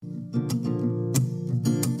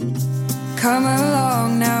Come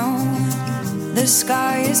along now, the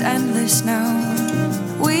sky is endless now.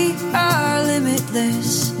 We are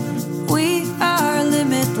limitless, we are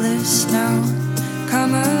limitless now.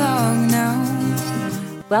 Come along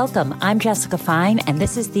now. Welcome, I'm Jessica Fine, and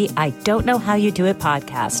this is the I Don't Know How You Do It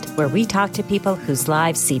podcast, where we talk to people whose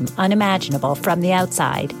lives seem unimaginable from the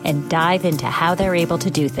outside and dive into how they're able to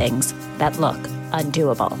do things that look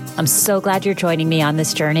undoable. I'm so glad you're joining me on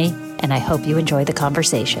this journey, and I hope you enjoy the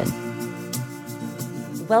conversation.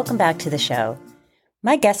 Welcome back to the show.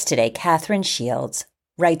 My guest today, Catherine Shields,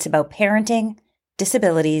 writes about parenting,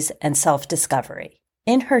 disabilities, and self-discovery.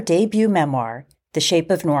 In her debut memoir, The Shape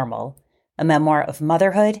of Normal, a memoir of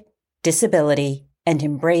motherhood, disability, and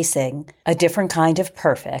embracing a different kind of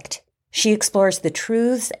perfect, she explores the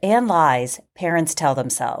truths and lies parents tell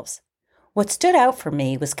themselves. What stood out for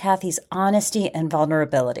me was Cathy's honesty and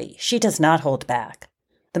vulnerability. She does not hold back.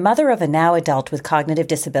 The mother of a now adult with cognitive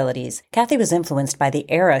disabilities, Cathy was influenced by the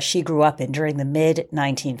era she grew up in during the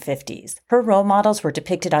mid-1950s. Her role models were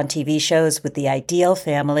depicted on TV shows with the ideal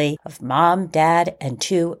family of mom, dad, and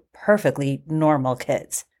two perfectly normal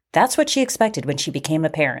kids. That's what she expected when she became a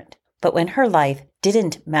parent. But when her life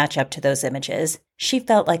didn't match up to those images, she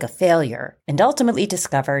felt like a failure and ultimately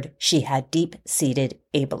discovered she had deep-seated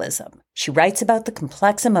ableism. She writes about the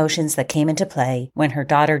complex emotions that came into play when her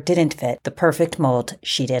daughter didn't fit the perfect mold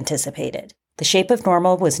she'd anticipated. The Shape of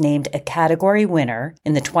Normal was named a category winner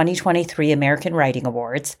in the 2023 American Writing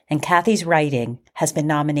Awards, and Cathy's writing has been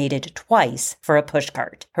nominated twice for a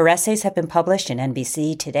pushcart. Her essays have been published in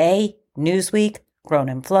NBC Today, Newsweek, Grown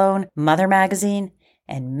and Flown, Mother Magazine,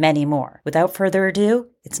 and many more. Without further ado,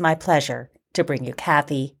 it's my pleasure to bring you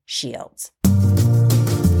Cathy Shields.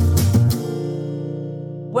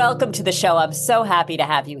 Welcome to the show. I'm so happy to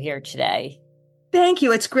have you here today. Thank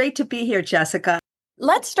you. It's great to be here, Jessica.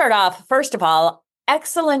 Let's start off, first of all,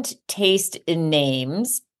 excellent taste in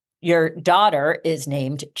names. Your daughter is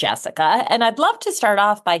named Jessica, and I'd love to start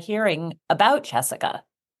off by hearing about Jessica.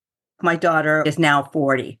 My daughter is now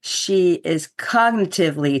 40. She is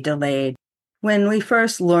cognitively delayed. When we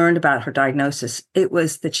first learned about her diagnosis, it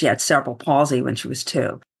was that she had cerebral palsy when she was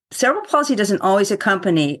 2. Cerebral palsy doesn't always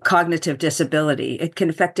accompany cognitive disability. It can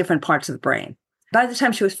affect different parts of the brain. By the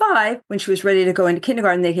time she was 5, when she was ready to go into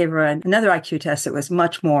kindergarten, they gave her another IQ test that was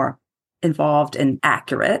much more involved and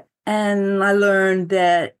accurate. And I learned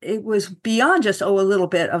that it was beyond just, a little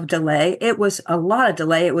bit of delay. It was a lot of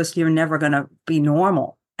delay. It was, you're never going to be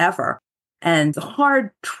normal, ever. And the hard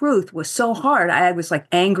truth was so hard. I was like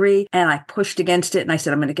angry and I pushed against it. And I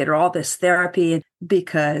said, I'm going to get her all this therapy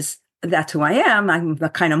because that's who I am. I'm the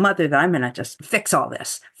kind of mother that I'm going to just fix all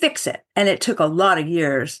this, fix it. And it took a lot of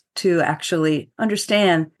years to actually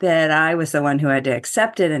understand that I was the one who had to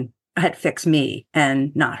accept it and had to fix me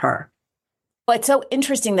and not her. Well, it's so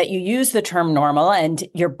interesting that you use the term normal, and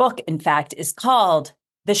your book, in fact, is called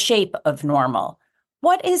The Shape of Normal.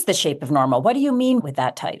 What is the shape of normal? What do you mean with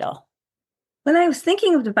that title? When I was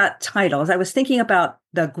thinking about titles, I was thinking about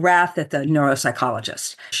the graph that the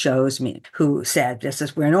neuropsychologist shows me, who said, this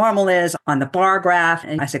is where normal is on the bar graph.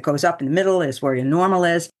 And as it goes up in the middle is where your normal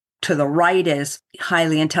is. To the right is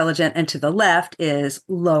highly intelligent. And to the left is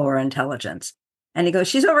lower intelligence. And he goes,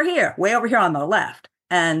 she's over here, way over here on the left.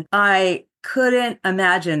 And I couldn't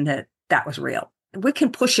imagine that that was real. We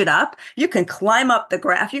can push it up. You can climb up the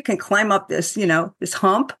graph. You can climb up this, this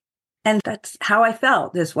hump. And that's how I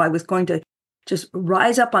felt. This I was going to just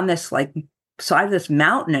rise up on this side of this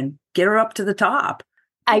mountain and get her up to the top.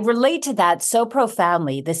 I relate to that so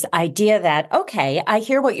profoundly, this idea that, okay, I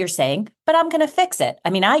hear what you're saying, but I'm going to fix it.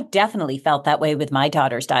 I mean, I definitely felt that way with my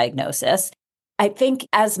daughter's diagnosis. I think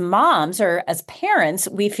as moms or as parents,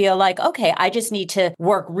 we feel like, okay, I just need to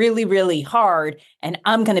work really, really hard and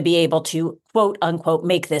I'm going to be able to, quote unquote,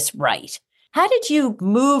 make this right. How did you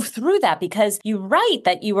move through that? Because you write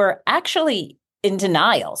that you were actually in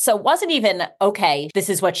denial. So it wasn't even, okay, this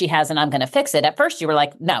is what she has and I'm going to fix it. At first you were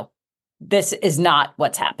like, no, this is not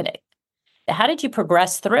what's happening. How did you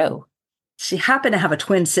progress through? She happened to have a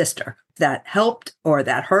twin sister that helped or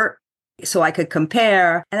that hurt. So I could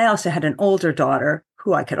compare. And I also had an older daughter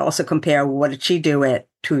who I could also compare. What did she do at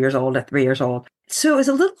 2 years old, at 3 years old? So it was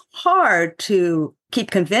a little hard to keep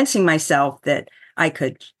convincing myself that I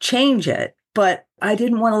could change it, but I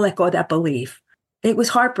didn't want to let go of that belief. It was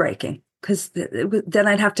heartbreaking. Because then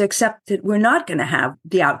I'd have to accept that we're not going to have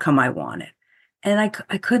the outcome I wanted. And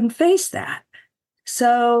I couldn't face that.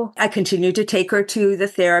 So I continued to take her to the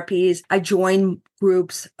therapies. I joined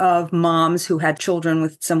groups of moms who had children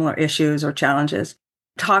with similar issues or challenges,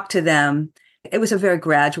 talked to them. It was a very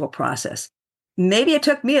gradual process. Maybe it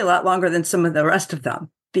took me a lot longer than some of the rest of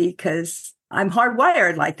them because I'm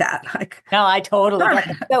hardwired like that. Like, No, I totally sure. get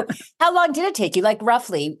it. So how long did it take you? Like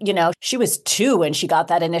roughly, she was 2 when she got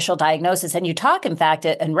that initial diagnosis. And you talk, in fact,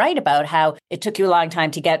 and write about how it took you a long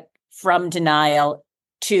time to get from denial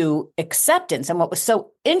to acceptance. And what was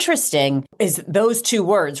so interesting is those 2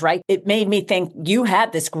 words, right? It made me think you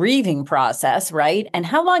had this grieving process, right? And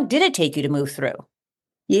how long did it take you to move through?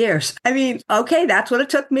 Years. I mean, okay, that's what it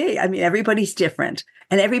took me. I mean, everybody's different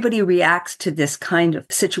and everybody reacts to this kind of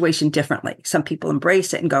situation differently. Some people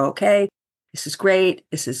embrace it and go, okay, this is great.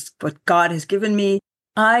 This is what God has given me.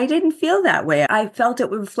 I didn't feel that way. I felt it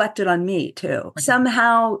reflected on me too.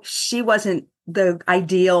 Somehow she wasn't the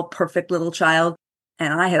ideal, perfect little child.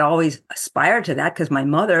 And I had always aspired to that because my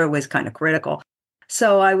mother was kind of critical.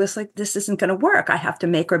 So I was like, this isn't going to work. I have to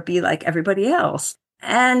make her be like everybody else.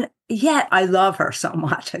 And yet I love her so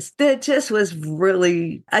much. It just was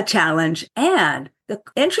really a challenge. And the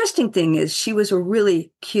interesting thing is she was a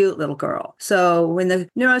really cute little girl. So when the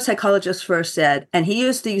neuropsychologist first said, and he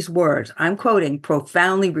used these words, I'm quoting,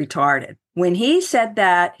 profoundly retarded. When he said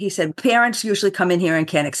that, he said, parents usually come in here and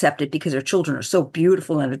can't accept it because their children are so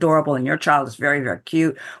beautiful and adorable. And your child is very, very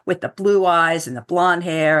cute with the blue eyes and the blonde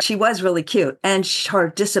hair. She was really cute. And her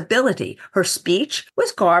disability, her speech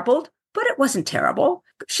was garbled, but it wasn't terrible.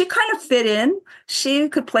 She kind of fit in. She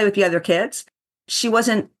could play with the other kids. She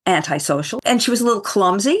wasn't antisocial and she was a little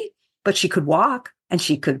clumsy, but she could walk and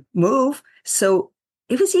she could move. So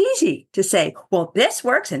it was easy to say, well, this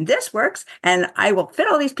works and this works. And I will fit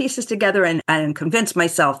all these pieces together and convince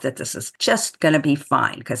myself that this is just going to be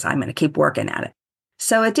fine because I'm going to keep working at it.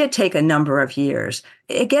 So it did take a number of years.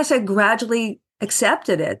 I guess I gradually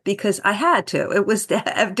accepted it because I had to. It was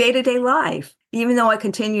the day-to-day life. Even though I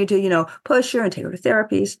continued to, push her and take her to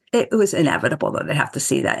therapies, it was inevitable that I'd have to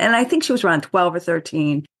see that. And I think she was around 12 or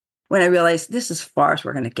 13 when I realized this is as far as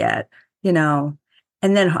we're going to get, And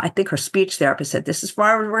then I think her speech therapist said, this is as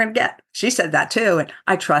far as we're going to get. She said that too. And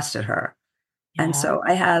I trusted her. Yeah. And so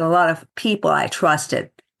I had a lot of people I trusted.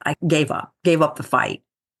 I gave up the fight.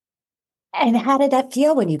 And how did that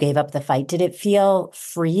feel when you gave up the fight? Did it feel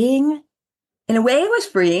freeing? In a way, it was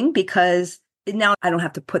freeing because now I don't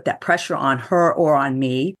have to put that pressure on her or on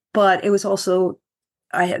me, but it was also,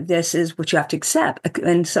 this is what you have to accept.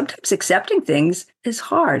 And sometimes accepting things is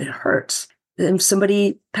hard. It hurts. If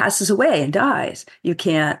somebody passes away and dies, you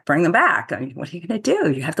can't bring them back. I mean, what are you going to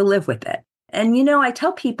do? You have to live with it. And, I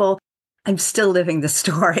tell people I'm still living the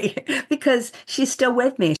story because she's still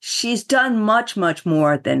with me. She's done much, much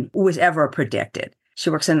more than was ever predicted. She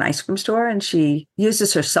works in an ice cream store and she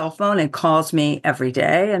uses her cell phone and calls me every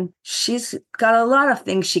day. And she's got a lot of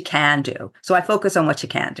things she can do. So I focus on what she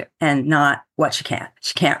can do and not what she can't.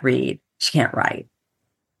 She can't read. She can't write.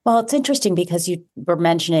 Well, it's interesting because you were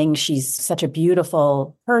mentioning she's such a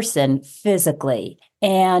beautiful person physically.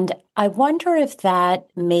 And I wonder if that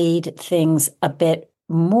made things a bit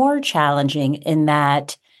more challenging in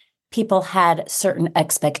that people had certain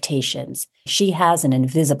expectations. She has an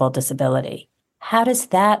invisible disability. How does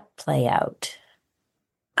that play out?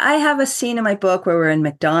 I have a scene in my book where we're in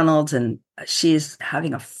McDonald's and she's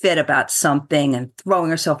having a fit about something and throwing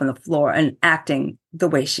herself on the floor and acting the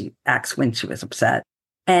way she acts when she was upset.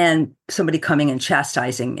 And somebody coming and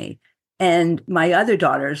chastising me. And my other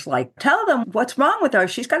daughter's like, tell them what's wrong with her.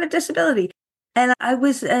 She's got a disability. And I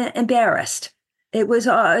was embarrassed. It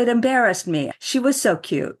embarrassed me. She was so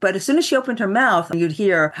cute. But as soon as she opened her mouth, you'd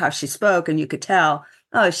hear how she spoke and you could tell,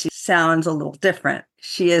 oh, she sounds a little different.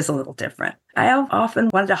 She is a little different. I often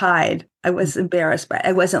wanted to hide. I was embarrassed, but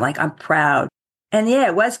I wasn't like, I'm proud. And yeah,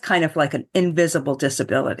 it was kind of like an invisible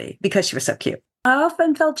disability because she was so cute. I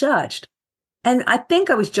often felt judged. And I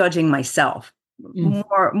think I was judging myself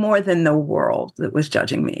more than the world that was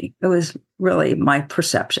judging me. It was really my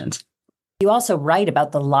perceptions. You also write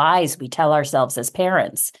about the lies we tell ourselves as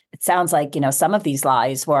parents. It sounds like, some of these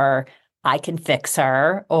lies were, I can fix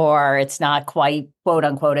her, or it's not quite, quote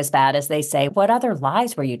unquote, as bad as they say. What other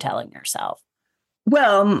lies were you telling yourself?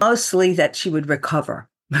 Well, mostly that she would recover.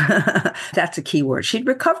 That's a key word. She'd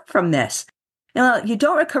recover from this. Now, you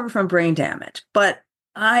don't recover from brain damage, but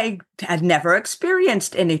I had never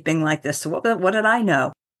experienced anything like this. So what did I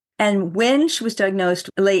know? And when she was diagnosed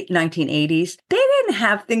late 1980s, they didn't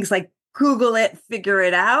have things like Google it, figure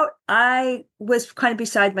it out. I was kind of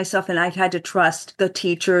beside myself and I had to trust the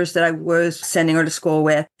teachers that I was sending her to school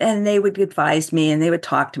with. And they would advise me and they would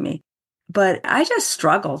talk to me. But I just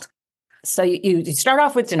struggled. So you start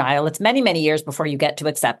off with denial. It's many, many years before you get to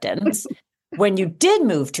acceptance. When you did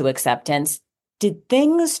move to acceptance, did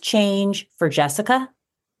things change for Jessica?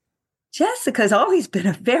 Jessica's always been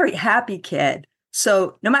a very happy kid.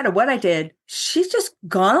 So no matter what I did, she's just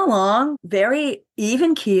gone along very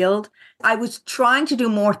even keeled. I was trying to do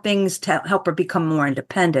more things to help her become more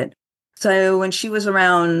independent. So when she was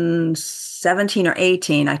around 17 or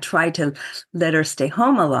 18, I tried to let her stay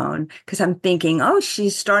home alone because I'm thinking, oh,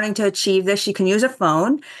 she's starting to achieve this. She can use a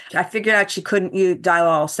phone. I figured out she couldn't dial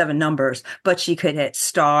all 7 numbers, but she could hit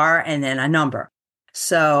star and then a number.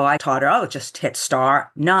 So I taught her, oh, just hit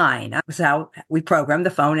star 9. That was how we programmed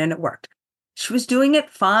the phone and it worked. She was doing it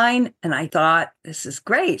fine. And I thought, this is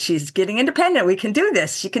great. She's getting independent. We can do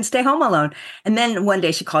this. She can stay home alone. And then one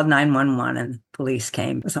day she called 911 and police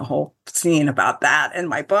came. There's a whole scene about that in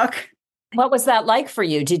my book. What was that like for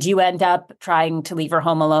you? Did you end up trying to leave her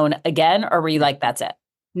home alone again? Or were you like, that's it?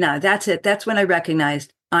 No, that's it. That's when I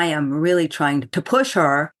recognized I am really trying to push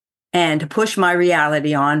her and to push my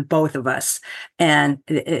reality on both of us. And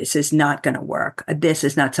this is not going to work. This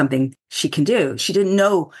is not something she can do. She didn't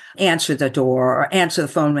know answer the door or answer the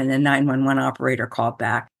phone when the 911 operator called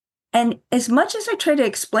back. And as much as I try to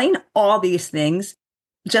explain all these things,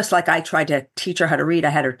 just like I tried to teach her how to read, I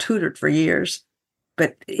had her tutored for years,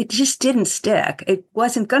 but it just didn't stick. It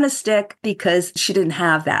wasn't going to stick because she didn't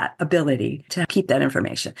have that ability to keep that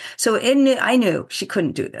information. So I knew she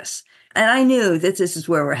couldn't do this. And I knew that this is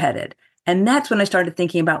where we're headed. And that's when I started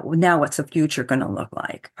thinking about, well, now what's the future going to look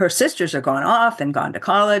like? Her sisters are gone off and gone to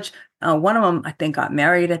college. One of them, I think, got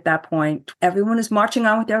married at that point. Everyone is marching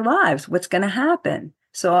on with their lives. What's going to happen?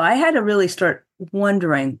 So I had to really start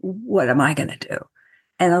wondering, what am I going to do?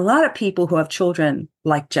 And a lot of people who have children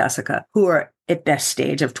like Jessica, who are at that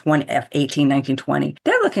stage of 18, 19, 20,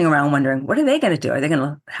 they're looking around wondering, what are they going to do? Are they going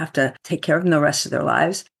to have to take care of them the rest of their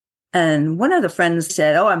lives? And one of the friends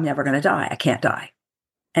said, oh, I'm never going to die. I can't die.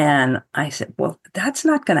 And I said, well, that's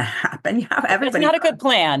not going to happen. You have everybody. That's not a good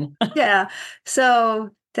plan. Yeah.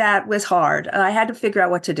 So that was hard. I had to figure out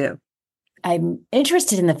what to do. I'm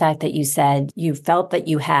interested in the fact that you said you felt that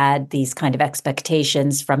you had these kind of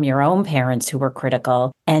expectations from your own parents who were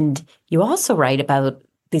critical. And you also write about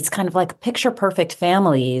these kind of like picture perfect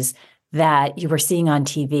families that you were seeing on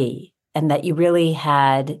TV and that you really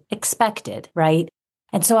had expected, right?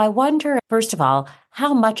 And so I wonder, first of all,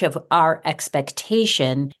 how much of our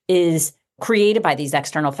expectation is created by these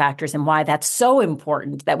external factors and why that's so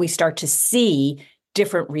important that we start to see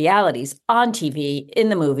different realities on TV, in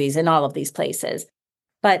the movies, in all of these places.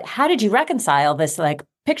 But how did you reconcile this like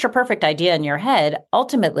picture perfect idea in your head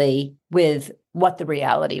ultimately with what the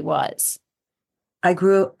reality was? I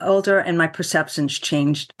grew older and my perceptions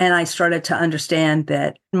changed. And I started to understand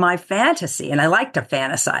that my fantasy, and I like to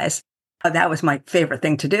fantasize, that was my favorite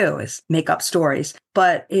thing to do, is make up stories,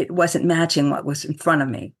 but it wasn't matching what was in front of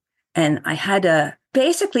me. And I had to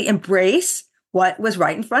basically embrace what was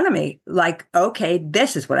right in front of me. Like, okay,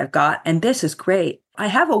 this is what I've got, and this is great. I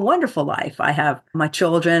have a wonderful life. I have my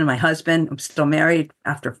children, my husband. I'm still married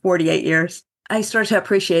after 48 years. I started to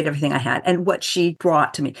appreciate everything I had and what she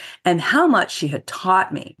brought to me and how much she had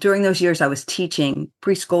taught me. During those years, I was teaching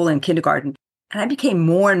preschool and kindergarten. And I became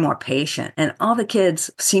more and more patient, and all the kids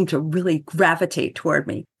seemed to really gravitate toward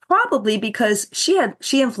me, probably because she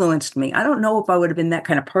influenced me. I don't know if I would have been that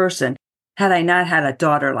kind of person had I not had a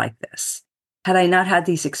daughter like this, had I not had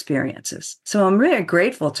these experiences. So I'm really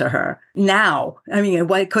grateful to her now. I mean,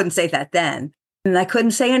 I couldn't say that then. And I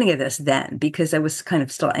couldn't say any of this then because I was kind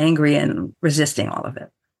of still angry and resisting all of it.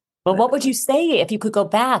 Well, what would you say if you could go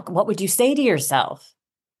back? What would you say to yourself?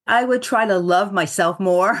 I would try to love myself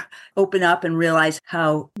more, open up and realize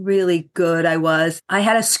how really good I was. I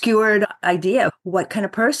had a skewered idea of what kind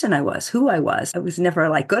of person I was, who I was. I was never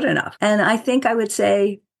like good enough. And I think I would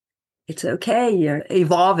say, it's okay. You're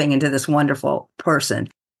evolving into this wonderful person.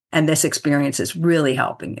 And this experience is really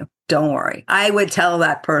helping you. Don't worry. I would tell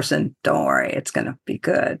that person, don't worry, it's going to be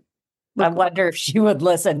good. I wonder if she would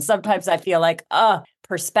listen. Sometimes I feel like,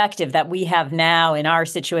 perspective that we have now in our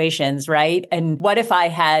situations, right? And what if I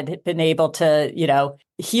had been able to,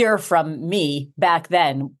 hear from me back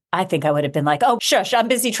then? I think I would have been like, oh, shush, I'm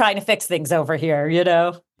busy trying to fix things over here,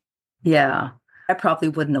 Yeah, I probably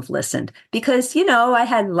wouldn't have listened because, I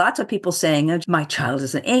had lots of people saying, my child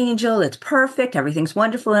is an angel, it's perfect, everything's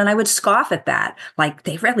wonderful. And I would scoff at that. Like,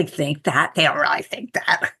 they really think that. They don't really think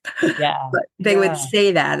that. Yeah. But they would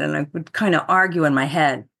say that and I would kind of argue in my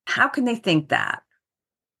head, how can they think that?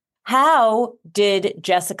 How did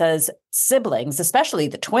Jessica's siblings, especially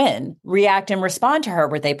the twin, react and respond to her?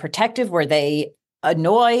 Were they protective? Were they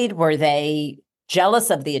annoyed? Were they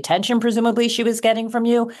jealous of the attention presumably she was getting from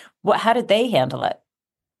you? How did they handle it?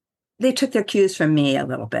 They took their cues from me a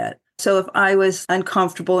little bit. So if I was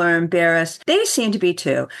uncomfortable or embarrassed, they seemed to be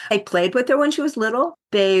too. I played with her when she was little.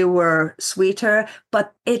 They were sweeter,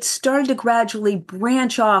 but it started to gradually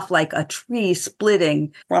branch off like a tree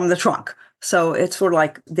splitting from the trunk. So it's sort of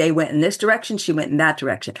like they went in this direction, she went in that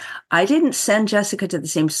direction. I didn't send Jessica to the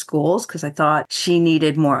same schools because I thought she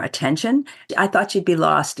needed more attention. I thought she'd be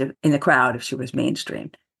lost in the crowd if she was mainstream.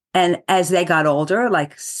 And as they got older,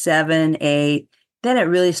 like 7, 8, then it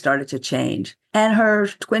really started to change. And her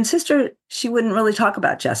twin sister, she wouldn't really talk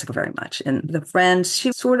about Jessica very much. And the friends,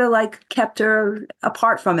 she sort of like kept her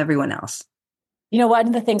apart from everyone else. You know, one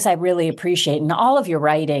of the things I really appreciate in all of your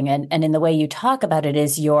writing and in the way you talk about it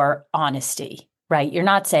is your honesty, right? You're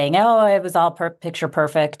not saying, oh, it was all picture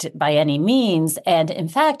perfect by any means. And in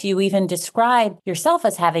fact, you even describe yourself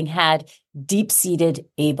as having had deep-seated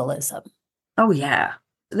ableism. Oh, yeah.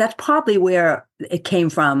 That's probably where it came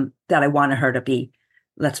from that I wanted her to be.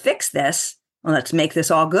 Let's fix this. Let's make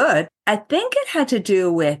this all good. I think it had to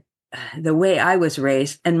do with the way I was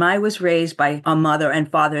raised. And I was raised by a mother and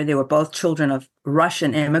father. They were both children of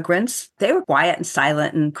Russian immigrants. They were quiet and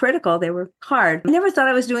silent and critical. They were hard. I never thought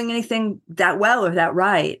I was doing anything that well or that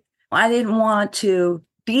right. I didn't want to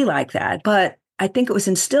be like that, but I think it was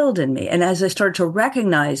instilled in me. And as I started to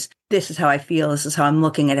recognize this is how I feel, this is how I'm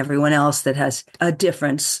looking at everyone else that has a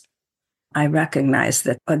difference, I recognized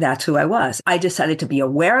that that's who I was. I decided to be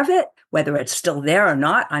aware of it. Whether it's still there or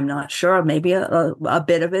not, I'm not sure. Maybe a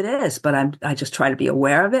bit of it is, but I just try to be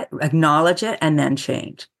aware of it, acknowledge it, and then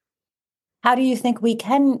change. How do you think we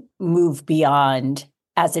can move beyond,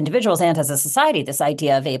 as individuals and as a society, this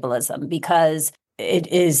idea of ableism? Because it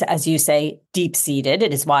is, as you say, deep-seated,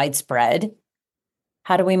 it is widespread.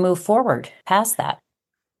 How do we move forward past that?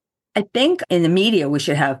 I think in the media, we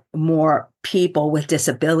should have more people with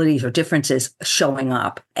disabilities or differences showing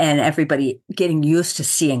up and everybody getting used to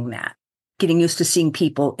seeing that, getting used to seeing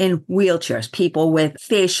people in wheelchairs, people with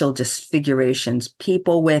facial disfigurations,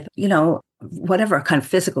 people with, whatever kind of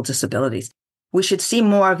physical disabilities. We should see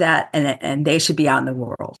more of that and they should be out in the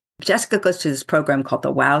world. Jessica goes to this program called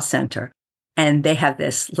the WOW Center. And they have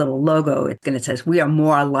this little logo and it says, "We are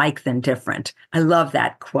more alike than different." I love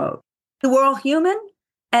that quote. We're all human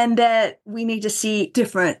and that we need to see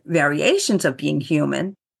different variations of being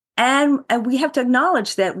human. And we have to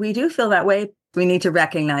acknowledge that we do feel that way. We need to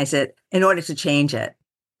recognize it in order to change it.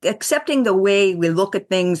 Accepting the way we look at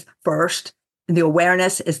things first, the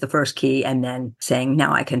awareness is the first key. And then saying,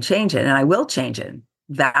 now I can change it and I will change it,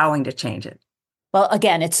 vowing to change it. Well,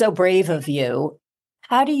 again, it's so brave of you.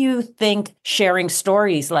 How do you think sharing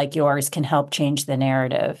stories like yours can help change the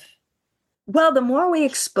narrative? Well, the more we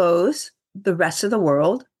expose the rest of the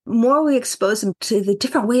world, the more we expose them to the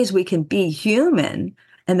different ways we can be human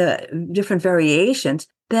and the different variations,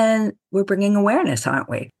 then we're bringing awareness, aren't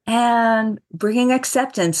we? And bringing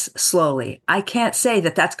acceptance slowly. I can't say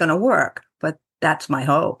that that's going to work, but that's my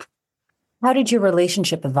hope. How did your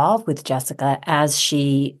relationship evolve with Jessica as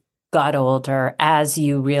she got older, as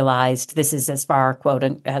you realized this is as far, quote,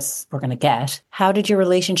 as we're going to get? How did your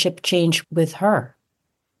relationship change with her?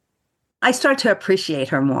 I started to appreciate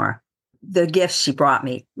her more. The gifts she brought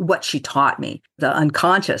me, what she taught me, the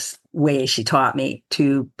unconscious way she taught me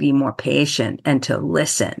to be more patient and to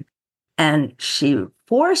listen. And she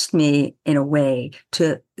forced me in a way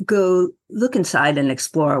to go look inside and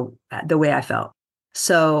explore the way I felt.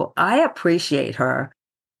 So I appreciate her.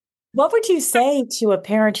 What would you say to a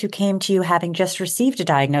parent who came to you having just received a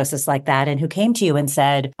diagnosis like that and who came to you and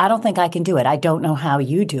said, I don't think I can do it. I don't know how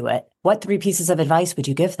you do it. What 3 pieces of advice would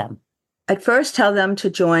you give them? I'd first tell them to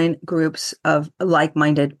join groups of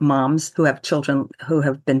like-minded moms who have children who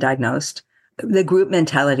have been diagnosed. The group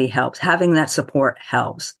mentality helps. Having that support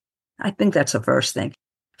helps. I think that's the first thing.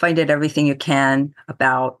 Find out everything you can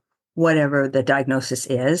about whatever the diagnosis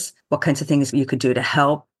is, what kinds of things you could do to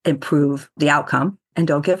help improve the outcome, and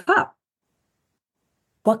don't give up.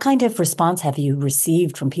 What kind of response have you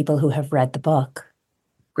received from people who have read the book?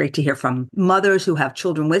 Great to hear from mothers who have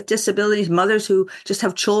children with disabilities, mothers who just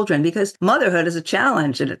have children, because motherhood is a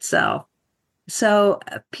challenge in itself. So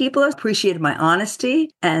people appreciated my honesty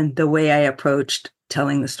and the way I approached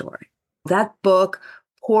telling the story. That book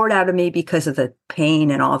poured out of me because of the pain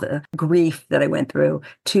and all the grief that I went through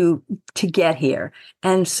to get here.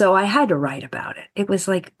 And so I had to write about it. It was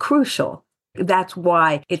like crucial. That's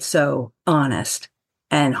why it's so honest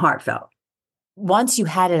and heartfelt. Once you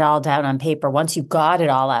had it all down on paper, once you got it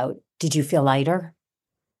all out, did you feel lighter?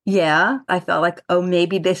 Yeah, I felt like, oh,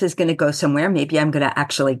 maybe this is going to go somewhere. Maybe I'm going to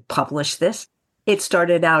actually publish this. It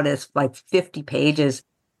started out as like 50 pages.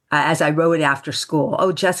 as I wrote after school.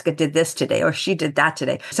 Oh, Jessica did this today, or she did that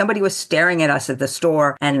today. Somebody was staring at us at the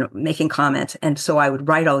store and making comments. And so I would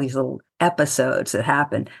write all these little episodes that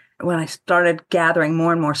happened. When I started gathering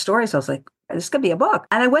more and more stories, I was like, this could be a book.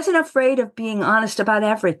 And I wasn't afraid of being honest about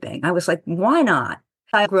everything. I was like, why not?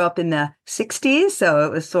 I grew up in the 60s, so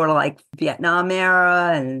it was sort of like Vietnam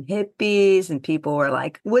era and hippies, and people were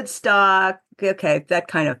like, Woodstock. Okay, that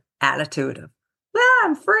kind of attitude of,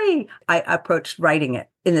 I'm free. I approached writing it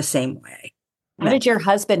in the same way. How did your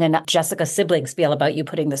husband and Jessica's siblings feel about you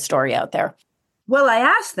putting the story out there? Well, I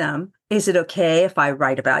asked them, is it okay if I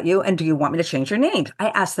write about you? And do you want me to change your names? I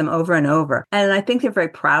asked them over and over. And I think they're very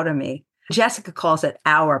proud of me. Jessica calls it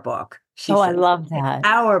our book. I love that.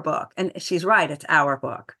 Our book. And she's right. It's our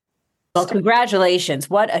book. Well, congratulations.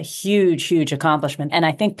 What a huge, huge accomplishment. And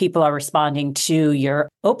I think people are responding to your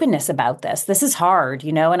openness about this. This is hard,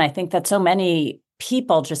 and I think that so many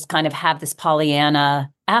people just kind of have this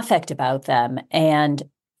Pollyanna affect about them. And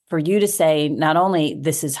for you to say not only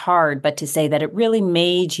this is hard, but to say that it really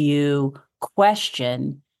made you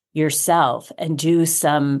question yourself and do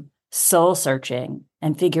some soul searching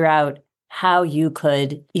and figure out how you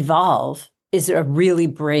could evolve is a really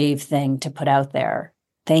brave thing to put out there.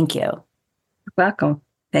 Thank you. You're welcome.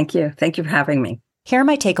 Thank you. Thank you for having me. Here are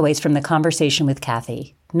my takeaways from the conversation with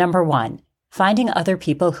Cathy. Number 1, finding other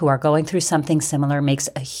people who are going through something similar makes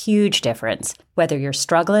a huge difference, whether you're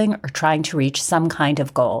struggling or trying to reach some kind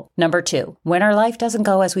of goal. Number 2, when our life doesn't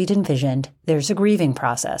go as we'd envisioned, there's a grieving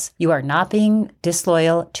process. You are not being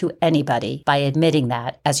disloyal to anybody by admitting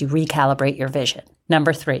that as you recalibrate your vision.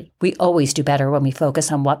 Number 3, we always do better when we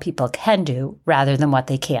focus on what people can do rather than what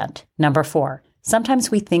they can't. Number 4, sometimes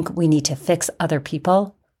we think we need to fix other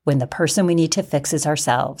people when the person we need to fix is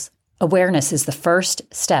ourselves. Awareness is the first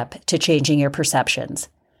step to changing your perceptions.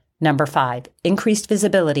 Number 5, increased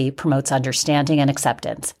visibility promotes understanding and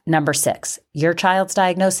acceptance. Number 6, your child's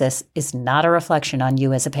diagnosis is not a reflection on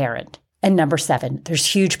you as a parent. And number 7, there's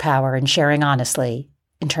huge power in sharing honestly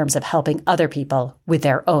in terms of helping other people with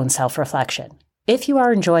their own self-reflection. If you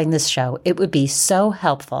are enjoying this show, it would be so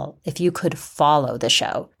helpful if you could follow the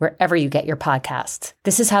show wherever you get your podcasts.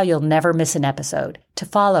 This is how you'll never miss an episode. To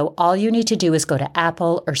follow, all you need to do is go to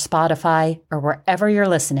Apple or Spotify or wherever you're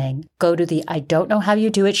listening, go to the I Don't Know How You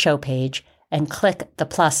Do It show page and click the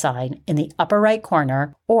plus sign in the upper right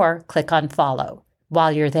corner or click on follow.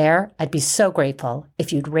 While you're there, I'd be so grateful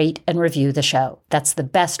if you'd rate and review the show. That's the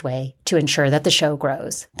best way to ensure that the show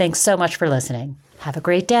grows. Thanks so much for listening. Have a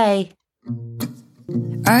great day.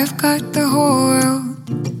 I've got the whole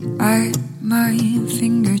world at my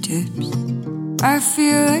fingertips. I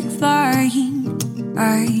feel like flying,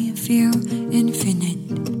 I feel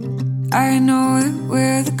infinite. I know that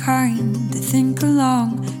we're the kind that think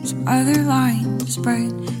along some other lines,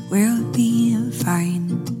 but we'll be fine.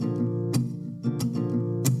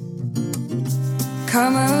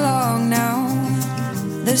 Come along now,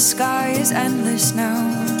 the sky is endless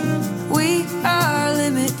now. We are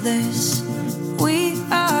limitless. We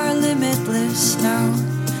are limitless now.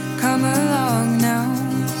 Come along now.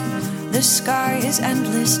 The sky is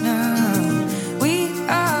endless now. We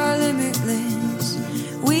are limitless.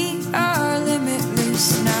 We are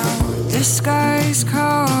limitless now. The sky is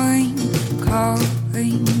calling,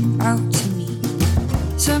 calling out to me.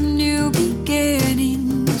 Some new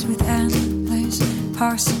beginnings with endless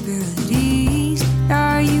possibilities.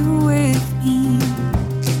 Are you with me?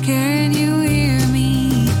 Can you hear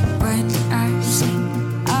me when I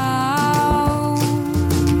sing out?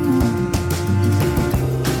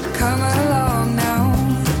 Come along now,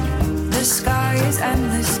 the sky is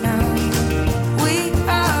endless now. We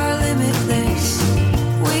are limitless,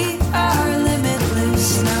 we are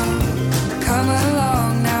limitless now. Come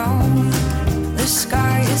along now, the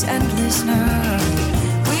sky is endless now.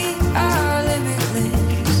 We are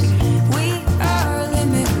limitless, we are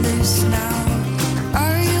limitless now.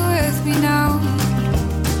 Now,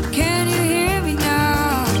 can you hear me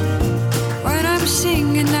now? When I'm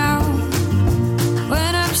singing now,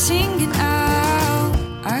 when I'm singing out,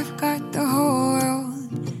 I've got the whole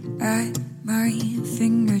world at my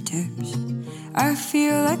fingertips. I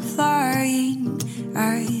feel like flying,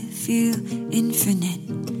 I feel infinite.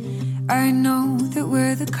 I know that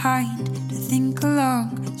we're the kind to think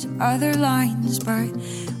along some other lines, but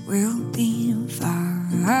we'll be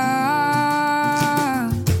fine.